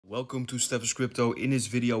Welcome to Steph's Crypto. In this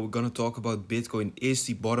video, we're gonna talk about Bitcoin. Is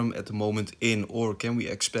the bottom at the moment in, or can we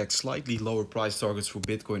expect slightly lower price targets for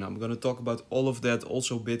Bitcoin? I'm gonna talk about all of that,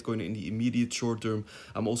 also Bitcoin in the immediate short term.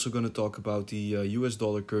 I'm also gonna talk about the US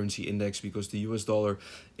dollar currency index because the US dollar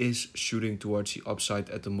is shooting towards the upside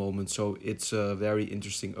at the moment. So it's a very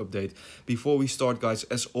interesting update. Before we start, guys,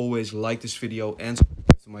 as always, like this video and to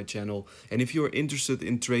my channel, and if you are interested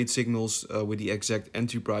in trade signals with the exact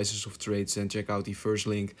entry prices of trades, then check out the first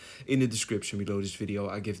link in the description below this video.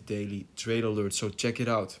 I give daily trade alerts, so check it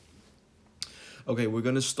out. Okay, we're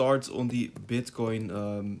gonna start on the Bitcoin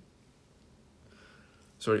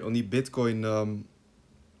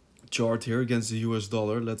chart here against the US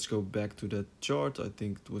dollar. Let's go back to that chart. I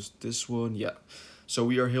think it was this one. Yeah, so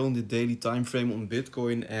we are here on the daily time frame on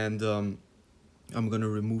Bitcoin, and I'm gonna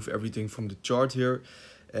remove everything from the chart here.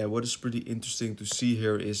 What is pretty interesting to see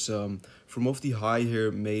here is from off the high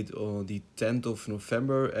here made on the 10th of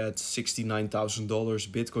November at $69,000,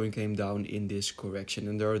 Bitcoin came down in this correction.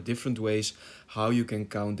 And there are different ways how you can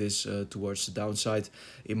count this towards the downside.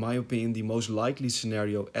 In my opinion, the most likely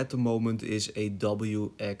scenario at the moment is a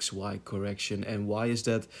WXY correction. And why is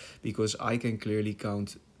that? Because I can clearly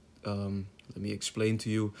count let me explain to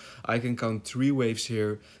you. I can count 3 waves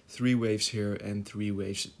here, 3 waves here, and 3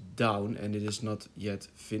 waves down, and it is not yet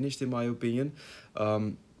finished in my opinion.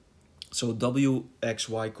 So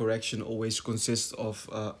WXY correction always consists of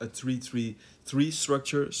a 3-3-3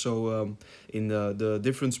 structure. So in the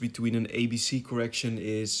difference between an ABC correction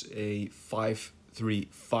is a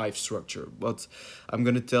 5-3-5 structure. But I'm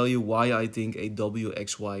going to tell you why I think a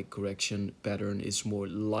WXY correction pattern is more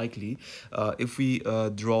likely. If we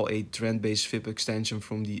draw a trend-based FIB extension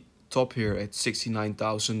from the top here at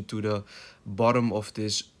 69,000 to the bottom of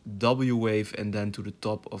this W wave and then to the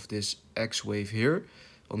top of this X wave here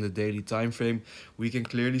on the daily time frame, we can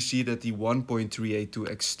clearly see that the 1.382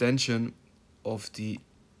 extension of the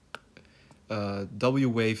W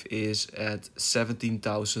wave is at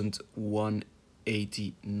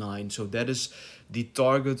 17,189. So that is the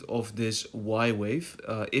target of this Y wave.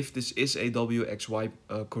 If this is a WXY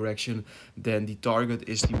correction, then the target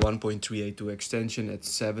is the 1.382 extension at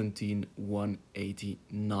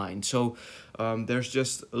 17,189. So there's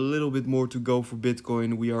just a little bit more to go for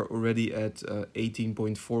Bitcoin. We are already at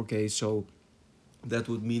 18.4K. So that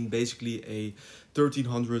would mean basically a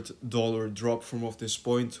 $1,300 drop from off this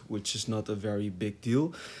point, which is not a very big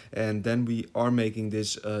deal. And then we are making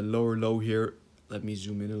this lower low here. Let me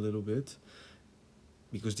zoom in a little bit,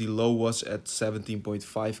 because the low was at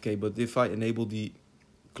 17.5K. But if I enable the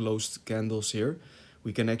closed candles here,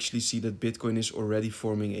 we can actually see that Bitcoin is already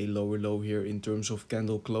forming a lower low here in terms of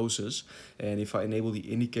candle closes. And if I enable the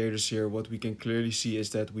indicators here, what we can clearly see is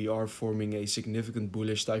that we are forming a significant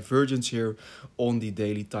bullish divergence here on the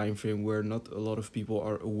daily time frame, where not a lot of people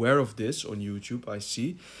are aware of this on YouTube, I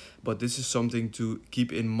see. But this is something to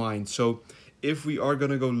keep in mind. So if we are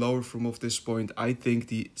going to go lower from off this point, I think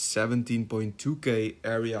the 17.2K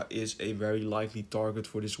area is a very likely target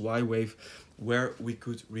for this Y wave, where we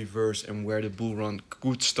could reverse and where the bull run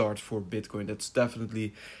could start for Bitcoin. That's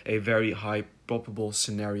definitely a very high probable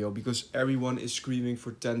scenario, because everyone is screaming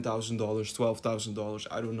for $10,000, $12,000,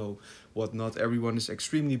 I don't know what not. Everyone is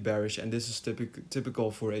extremely bearish, and this is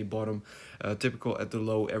typical for a bottom. Typical at the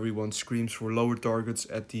low, everyone screams for lower targets.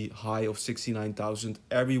 At the high of 69,000,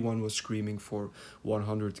 everyone was screaming for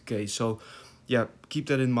 100K. So yeah, keep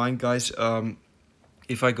that in mind, guys.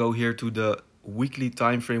 If I go here to the weekly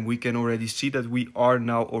time frame, we can already see that we are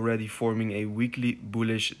now already forming a weekly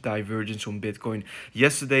bullish divergence on Bitcoin.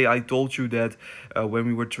 Yesterday I told you that when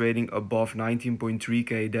we were trading above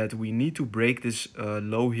 19.3K, that we need to break this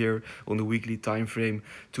low here on the weekly time frame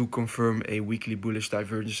to confirm a weekly bullish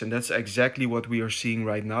divergence, and that's exactly what we are seeing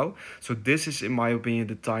right now. So this is, in my opinion,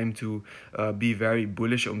 the time to be very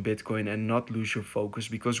bullish on Bitcoin and not lose your focus,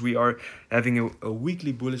 because we are having a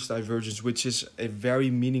weekly bullish divergence, which is a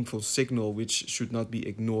very meaningful signal which should not be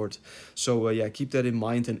ignored. So yeah, keep that in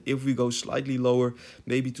mind. And if we go slightly lower,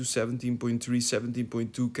 maybe to 17.3,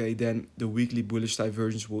 17.2K, then the weekly bullish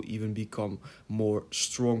divergence will even become more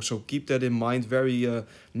strong. So keep that in mind. Very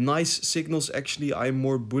nice signals. Actually, I'm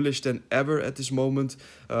more bullish than ever at this moment.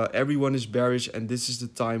 Everyone is bearish, and this is the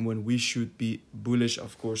time when we should be bullish,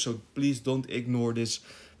 of course. So please don't ignore these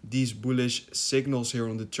bullish signals here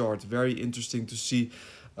on the chart. Very interesting to see.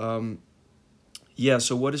 Yeah,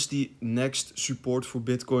 so what is the next support for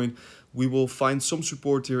Bitcoin? We will find some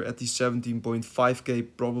support here at the 17.5K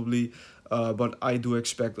probably, but I do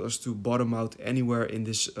expect us to bottom out anywhere in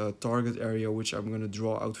this target area, which I'm going to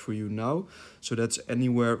draw out for you now. So that's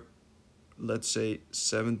anywhere, let's say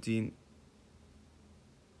 17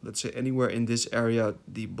 let's say anywhere in this area,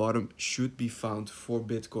 the bottom should be found for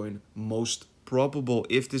Bitcoin. Most probable,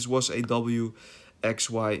 if this was a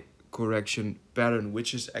WXY correction pattern,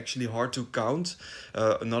 which is actually hard to count.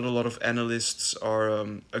 Not a lot of analysts are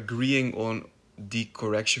agreeing on the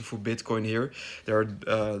correction for Bitcoin here. There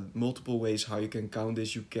are multiple ways how you can count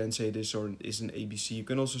this. You can say this or is an ABC. You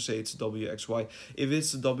can also say it's WXY. If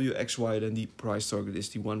it's the WXY, then the price target is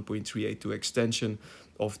the 1.382 extension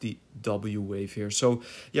of the W wave here. So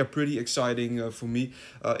yeah, pretty exciting for me.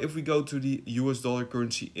 If we go to the US dollar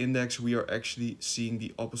currency index, we are actually seeing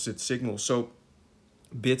the opposite signal. So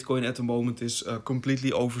Bitcoin at the moment is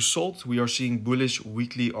completely oversold. We are seeing bullish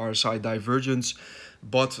weekly RSI divergence.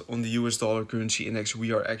 But on the US dollar currency index,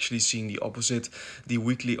 we are actually seeing the opposite. The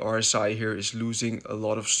weekly RSI here is losing a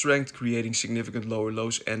lot of strength, creating significant lower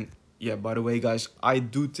lows. And yeah, by the way, guys, I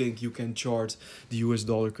do think you can chart the US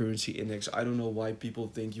dollar currency index. I don't know why people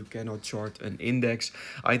think you cannot chart an index.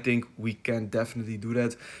 I think we can definitely do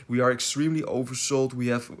that. We are extremely oversold. We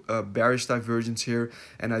have bearish divergence here,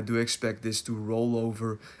 and I do expect this to roll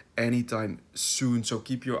over anytime soon. So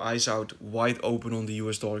keep your eyes out wide open on the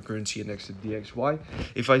US dollar currency index, the DXY.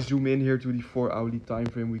 If I zoom in here to the 4-hourly time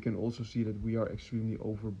frame, we can also see that we are extremely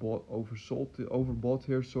overbought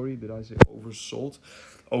here. Sorry, did I say oversold?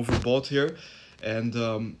 Overbought here.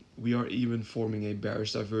 And we are even forming a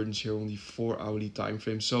bearish divergence here on the 4-hourly time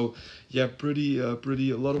frame. So yeah, pretty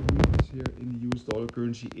a lot of movements here in the US dollar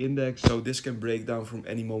currency index. So this can break down from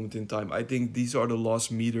any moment in time. I think these are the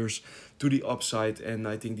last meters to the upside, and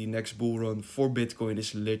I think the next bull run for Bitcoin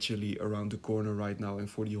is literally around the corner right now, and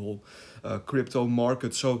for the whole crypto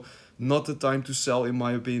market. So not the time to sell, in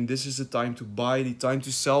my opinion. This is the time to buy. The time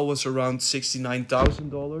to sell was around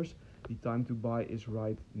 $69,000. The time to buy is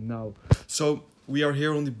right now. So we are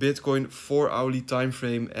here on the Bitcoin 4-hourly time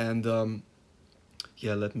frame, and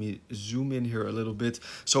yeah, let me zoom in here a little bit.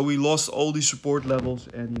 So we lost all the support levels,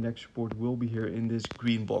 and the next support will be here in this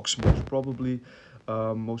green box, most probable.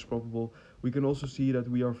 We can also see that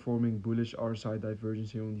we are forming bullish RSI divergence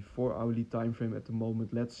here on the 4-hourly time frame at the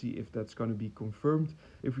moment. Let's see if that's going to be confirmed.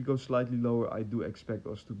 If we go slightly lower, I do expect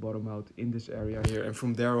us to bottom out in this area here, and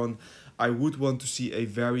from there on I would want to see a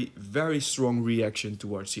very strong reaction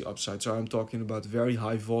towards the upside. So I'm talking about very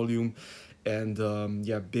high volume and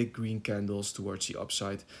yeah, big green candles towards the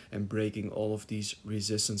upside and breaking all of these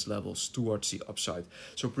resistance levels towards the upside.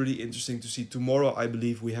 So pretty interesting to see. Tomorrow I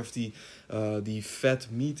believe we have the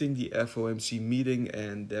Fed meeting, the FOMC meeting,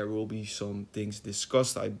 and there will be some things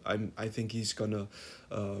discussed. I think he's gonna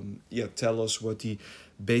yeah, tell us what the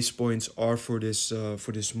base points are for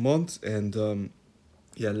this month, and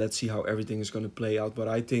yeah, let's see how everything is going to play out. But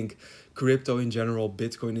I think crypto in general,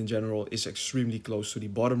 Bitcoin in general, is extremely close to the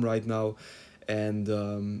bottom right now. And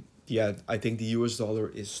yeah, I think the US dollar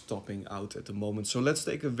is stopping out at the moment. So let's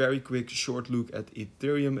take a very quick short look at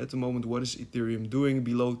Ethereum at the moment. What is Ethereum doing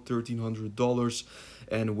below $1,300?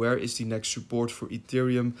 And where is the next support for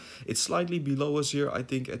Ethereum? It's slightly below us here, I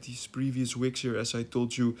think, at these previous wicks here, as I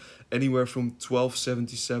told you, anywhere from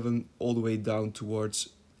 1277 all the way down towards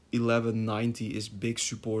 1190 is big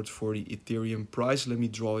support for the Ethereum price. Let me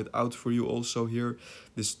draw it out for you also here,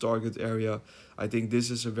 this target area. I think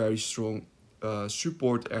this is a very strong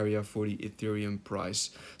support area for the Ethereum price.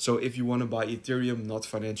 So if you want to buy Ethereum, not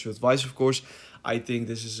financial advice of course, I think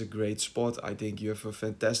this is a great spot. I think you have a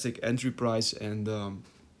fantastic entry price, and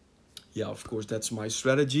yeah, of course that's my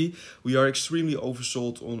strategy. We are extremely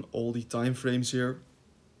oversold on all the time frames here.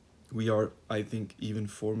 We are, I think, even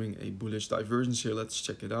forming a bullish divergence here. Let's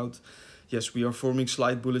check it out. Yes, we are forming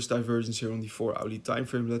slight bullish divergence here on the 4-hourly time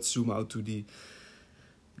frame. Let's zoom out to the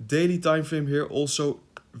daily time frame here. Also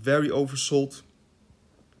very oversold.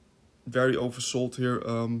 Very oversold here.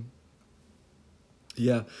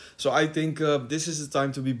 Yeah, so I think this is the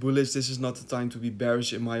time to be bullish. This is not the time to be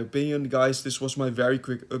bearish, in my opinion. Guys, this was my very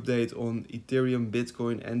quick update on Ethereum,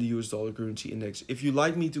 Bitcoin, and the US dollar currency index. If you'd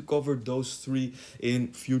like me to cover those three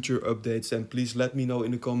in future updates, then please let me know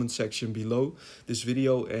in the comment section below this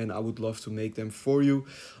video, and I would love to make them for you.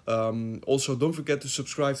 Also, don't forget to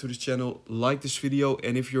subscribe to this channel, like this video,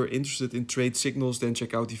 and if you're interested in trade signals, then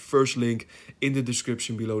check out the first link in the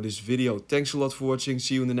description below this video. Thanks a lot for watching.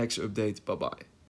 See you in the next update. Bye bye.